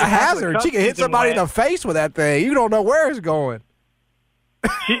that's a hazard. She can hit somebody in the face with that thing. You don't know where it's going.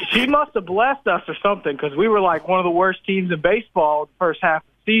 She must have blessed us or something because we were like one of the worst teams in baseball the first half of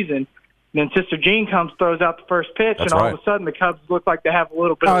the season. And then Sister Jean comes, throws out the first pitch, and all of a sudden the Cubs look like they have a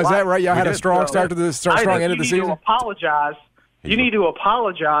little bit of life. Is that right? Y'all had a strong start to the strong end of the season? You need to apologize. You need to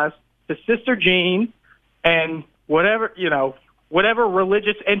apologize to Sister Jean and whatever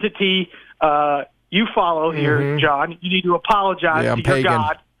religious entity you follow here, John. You need to apologize to your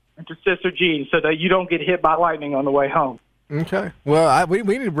God and to Sister Jean so that you don't get hit by lightning on the way home. Okay. Well, we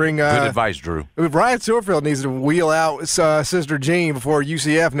need to bring good advice, Drew. Ryan Silverfield needs to wheel out Sister Jean before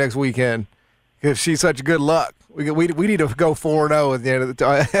UCF next weekend because she's such good luck. We need to go 4-0 at the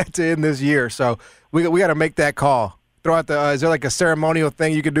end to end this year. So we got to make that call. Throw out the. Is there like a ceremonial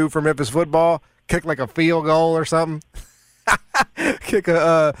thing you could do for Memphis football? Kick like a field goal or something. Kick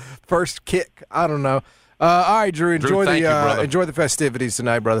a first kick. I don't know. All right, Drew. Enjoy the festivities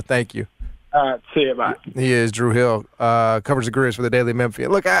tonight, brother. Thank you. See you, bye. He is Drew Hill, covers the Grizz for the Daily Memphis.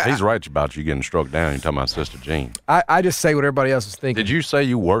 Look, he's right about you getting struck down. You're talking about Sister Jean. I just say what everybody else is thinking. Did you say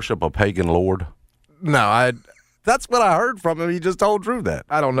you worship a pagan lord? No, that's what I heard from him. He just told Drew that.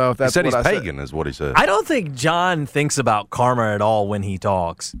 I don't know if that's he said what he's I pagan, is what he said. I don't think John thinks about karma at all when he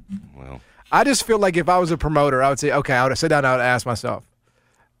talks. Well, I just feel like if I was a promoter, I would say, okay, I would sit down and I would ask myself,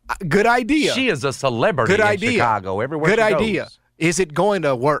 good idea. She is a celebrity in Chicago. Everywhere good she idea. goes. Is it going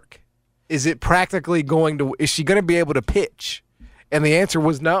to work? Is it practically going to? Is she going to be able to pitch? And the answer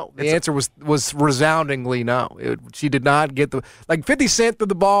was no. The answer was resoundingly no. She did not get 50 Cent to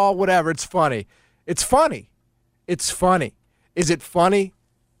the ball. Whatever. It's funny. It's funny. It's funny. Is it funny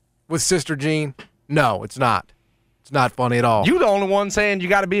with Sister Jean? No, it's not. It's not funny at all. You the only one saying you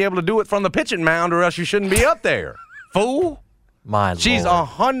got to be able to do it from the pitching mound, or else you shouldn't be up there, fool. She's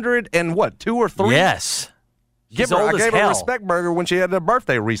 100 and what, 2 or 3? Yes. I gave her a respect burger when she had her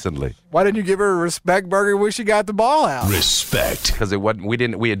birthday recently. Why didn't you give her a respect burger when she got the ball out? Respect. Because it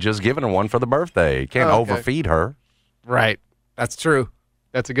wasn't. We had just given her one for the birthday. Can't overfeed her. Right. That's true.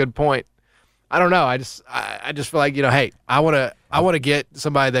 That's a good point. I don't know. I just feel like, hey, I want to get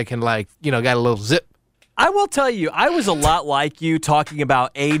somebody that can got a little zip. I will tell you, I was a lot like you talking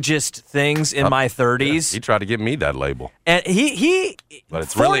about ageist things in my 30s. Yeah, he tried to give me that label. And he But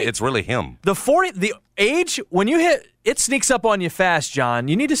it's really him. The age, when you hit, it sneaks up on you fast, John.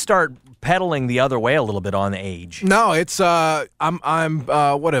 You need to start pedaling the other way a little bit on the age. No, it's I'm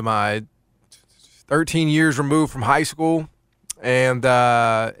what am I? 13 years removed from high school and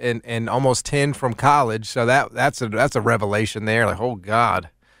almost 10 from college. So that's a revelation there. Like, oh God.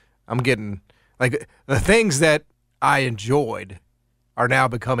 I'm getting the things that I enjoyed are now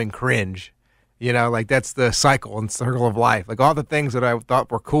becoming cringe. That's the cycle and circle of life. Like all the things that I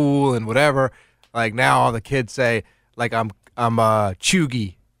thought were cool and whatever, like now all the kids say, like I'm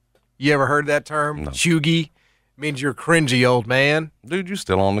chuggy. You ever heard that term? No. Chuggy means you're cringy, old man. Dude, you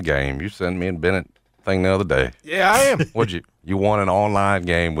still on the game. You sent me and Bennett thing the other day. Yeah, I am. You won an online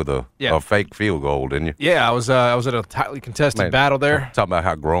game with a fake field goal, didn't you? Yeah, I was in a tightly contested battle there. Talking about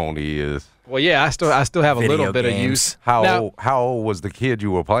how grown he is. Well, yeah, I still have a little bit of use. How old was the kid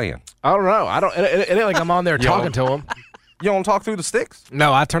you were playing? I don't know. It ain't like I'm on there talking to him. You don't talk through the sticks?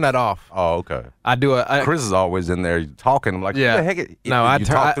 No, I turn that off. Oh, okay. I do Chris is always in there talking. I'm like, yeah. what the heck? You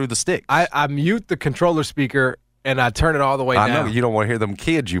talk through the sticks. I mute the controller speaker and I turn it all the way down. I know you don't want to hear them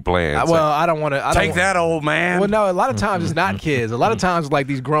kids you playing. I don't want to. Take that, old man. Well, no, a lot of times it's not kids. A lot of times, like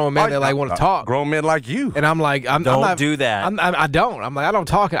these grown men, they like want to talk. Grown men like you. And I'm like, I'm Don't not, do that. I don't. I'm like, I don't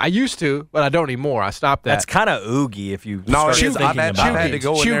talk. I used to, but I don't anymore. I stopped that. That's kind of oogie if you No, start I've thinking had about to it.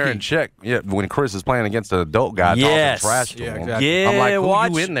 go in there and check. Yeah, when Chris is playing against an adult guy Yes. talking trash to Yeah, him. exactly. Yeah, I'm like, who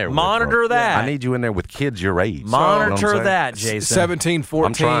watch, you in there with, monitor bro? that. I need you in there with kids your age. Monitor You know what I'm that, Jason. 17-14.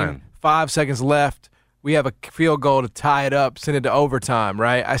 I'm trying. 5 seconds left. We have a field goal to tie it up, send it to overtime,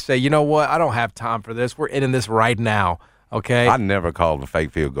 right? I say, you know what? I don't have time for this. We're ending this right now. Okay. I never called a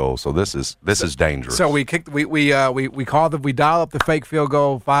fake field goal, so this is dangerous. So we kicked. We called we dial up the fake field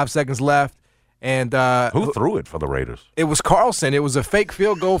goal. 5 seconds left, and who threw it for the Raiders? it was Carlson. It was a fake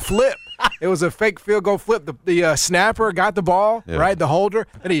field goal flip. It was a fake field goal flip. The snapper got the ball, right? The holder,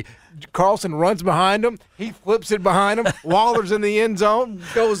 and Carlson runs behind him. He flips it behind him. Waller's in the end zone,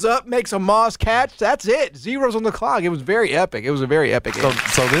 goes up, makes a Moss catch. That's it. Zeros on the clock. It was very epic. It was a very epic.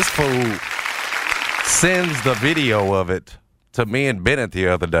 So this fool sends the video of it to me and Bennett the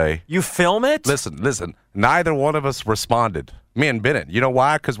other day. You film it? Listen. Neither one of us responded. Me and Bennett. You know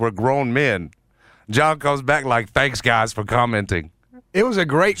why? Because we're grown men. John comes back like, thanks, guys, for commenting. It was a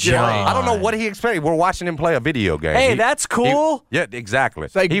great play. I don't know what he expected. We're watching him play a video game. Hey, that's cool. Yeah, exactly.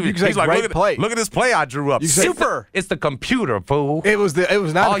 Like, He's like, great play. look at this play I drew up. Super. It's the computer, fool. It was not All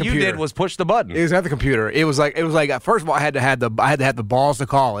the computer. you did was push the button. It was not the computer. It was like first of all I had to have the balls to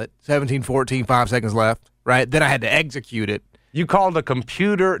call it. 17-14, 5 seconds left. Right. Then I had to execute it. You called a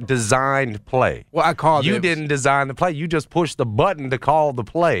computer-designed play. Well, I called it. You didn't design the play. You just pushed the button to call the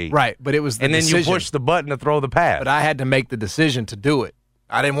play. Right, but it was the and then decision. you pushed the button to throw the pass. But I had to make the decision to do it.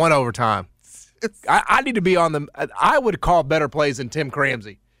 I didn't want overtime. I need to be on the. I would call better plays than Tim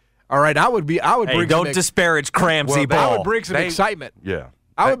Cramsey. All right, I would Hey, bring. don't disparage Cramsey I ball. would bring some excitement. Yeah.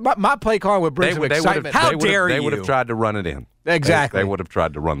 My play calling would bring some excitement. How dare They you. would have tried to run it in. Exactly. They would have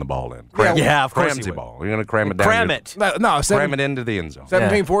tried to run the ball in. Yeah, of course Cramsey you would. ball. You're going to cram it down. Cram it. No, Cram it into the end zone.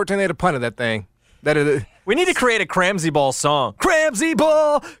 17-14, they'd have punted that thing. We need to create a Cramsey ball song. Cramsey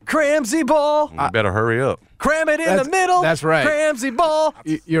ball, Cramsey ball. You better hurry up. Cram it in the middle. That's right. Cramsey ball.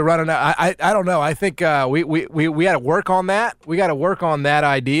 You're running out. I don't know. I think we had to work on that. We got to work on that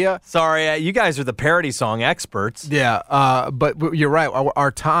idea. Sorry, you guys are the parody song experts. Yeah, but you're right.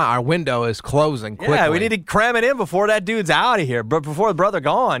 Our window is closing quickly. Yeah, we need to cram it in before that dude's out of here, but before the brother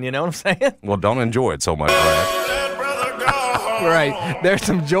gone, you know what I'm saying? Well, don't enjoy it so much, Brad. Right. There's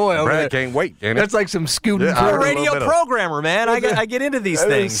some joy over Brad there. can't wait, can That's like some scooting. Yeah, I'm a heard a radio little bit of- programmer, man. I get into these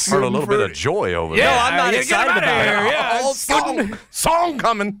things. Heard a little bit of joy over there. No, I'm not excited about it. Oh, song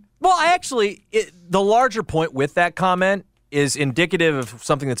coming. Well, the larger point with that comment is indicative of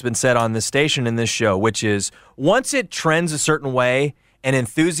something that's been said on this station in this show, which is once it trends a certain way and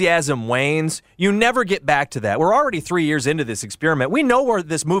enthusiasm wanes, you never get back to that. We're already 3 years into this experiment. We know where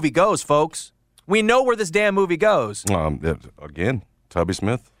this movie goes, folks. We know where this damn movie goes. Again, Tubby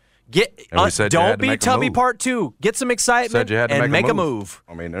Smith. And we said you don't had to be make a Tubby move. Part 2. Get some excitement Said you had to and make a move.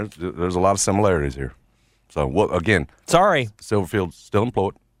 I mean, there's a lot of similarities here. So, again, Sorry. Silverfield's still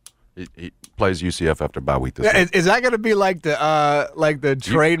employed. He plays UCF after bye week this week. Is that going to be like the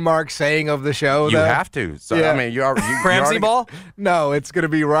trademark saying of the show? You though? have to. So, Yeah. I mean, you Cramsey already- ball? No, it's going to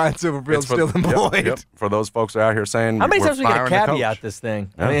be Ryan Silverfield still employed. Yep. For those folks out here saying, How many we're times we got to firing the caveat coach. this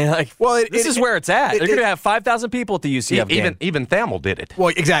thing? Yeah. I mean, this is where it's at. They're going to have 5,000 people at the UCF game. Even Thamel did it.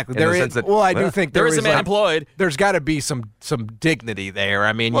 Well, exactly. In There the is. sense that- Well, I do think there is a man like- employed. There's got to be some dignity there.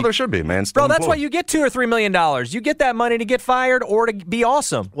 I mean, Well, there should be, man. Still Bro, that's why employed. you get $2 or $3 million. You get that money to get fired or to be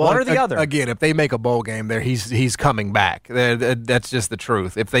awesome. One or the other. Again, if they make a bowl game, there he's coming back. That's just the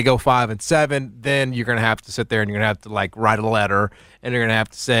truth. If they go 5-7, then you're gonna have to sit there and you're gonna have to like write a letter, and you're gonna have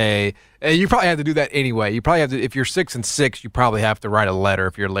to say. You probably have to do that anyway. You probably have to. If you're 6-6, you probably have to write a letter.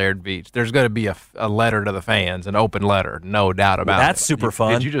 If you're Laird Beach, there's going to be a letter to the fans, an open letter, no doubt about it. That's super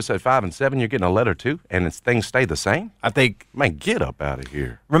fun. Did you just say 5-7? You're getting a letter too, and things stay the same? I think. Man, get up out of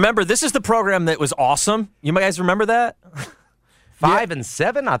here. Remember, this is the program that was awesome. You guys remember that?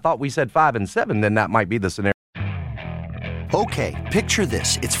 5-7? I thought we said 5-7. Then that might be the scenario. Okay, picture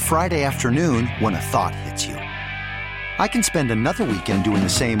this. It's Friday afternoon when a thought hits you. I can spend another weekend doing the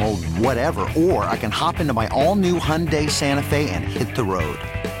same old whatever, or I can hop into my all-new Hyundai Santa Fe and hit the road.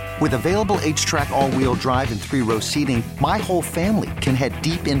 With available H-Track all-wheel drive and 3-row seating, my whole family can head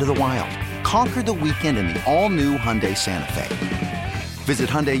deep into the wild. Conquer the weekend in the all-new Hyundai Santa Fe. Visit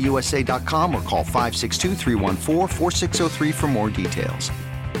HyundaiUSA.com or call 562-314-4603 for more details.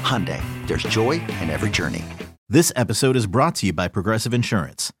 Hyundai, there's joy in every journey. This episode is brought to you by Progressive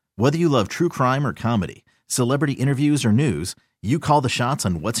Insurance. Whether you love true crime or comedy, celebrity interviews or news, you call the shots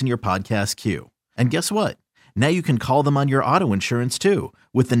on what's in your podcast queue. And guess what? Now you can call them on your auto insurance too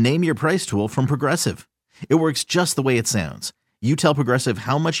with the Name Your Price tool from Progressive. It works just the way it sounds. You tell Progressive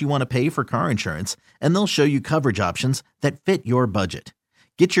how much you want to pay for car insurance, and they'll show you coverage options that fit your budget.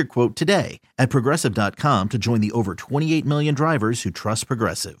 Get your quote today at Progressive.com to join the over 28 million drivers who trust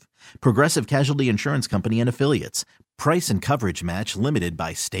Progressive. Progressive Casualty Insurance Company and Affiliates. Price and coverage match limited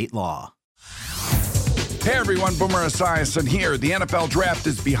by state law. Hey everyone, Boomer Esiason here. The NFL Draft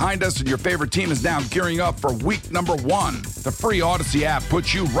is behind us and your favorite team is now gearing up for week number 1. The free Odyssey app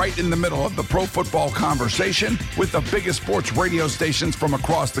puts you right in the middle of the pro football conversation with the biggest sports radio stations from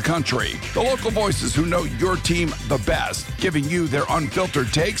across the country. The local voices who know your team the best, giving you their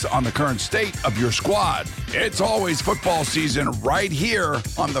unfiltered takes on the current state of your squad. It's always football season right here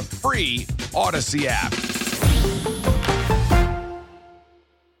on the free Odyssey app.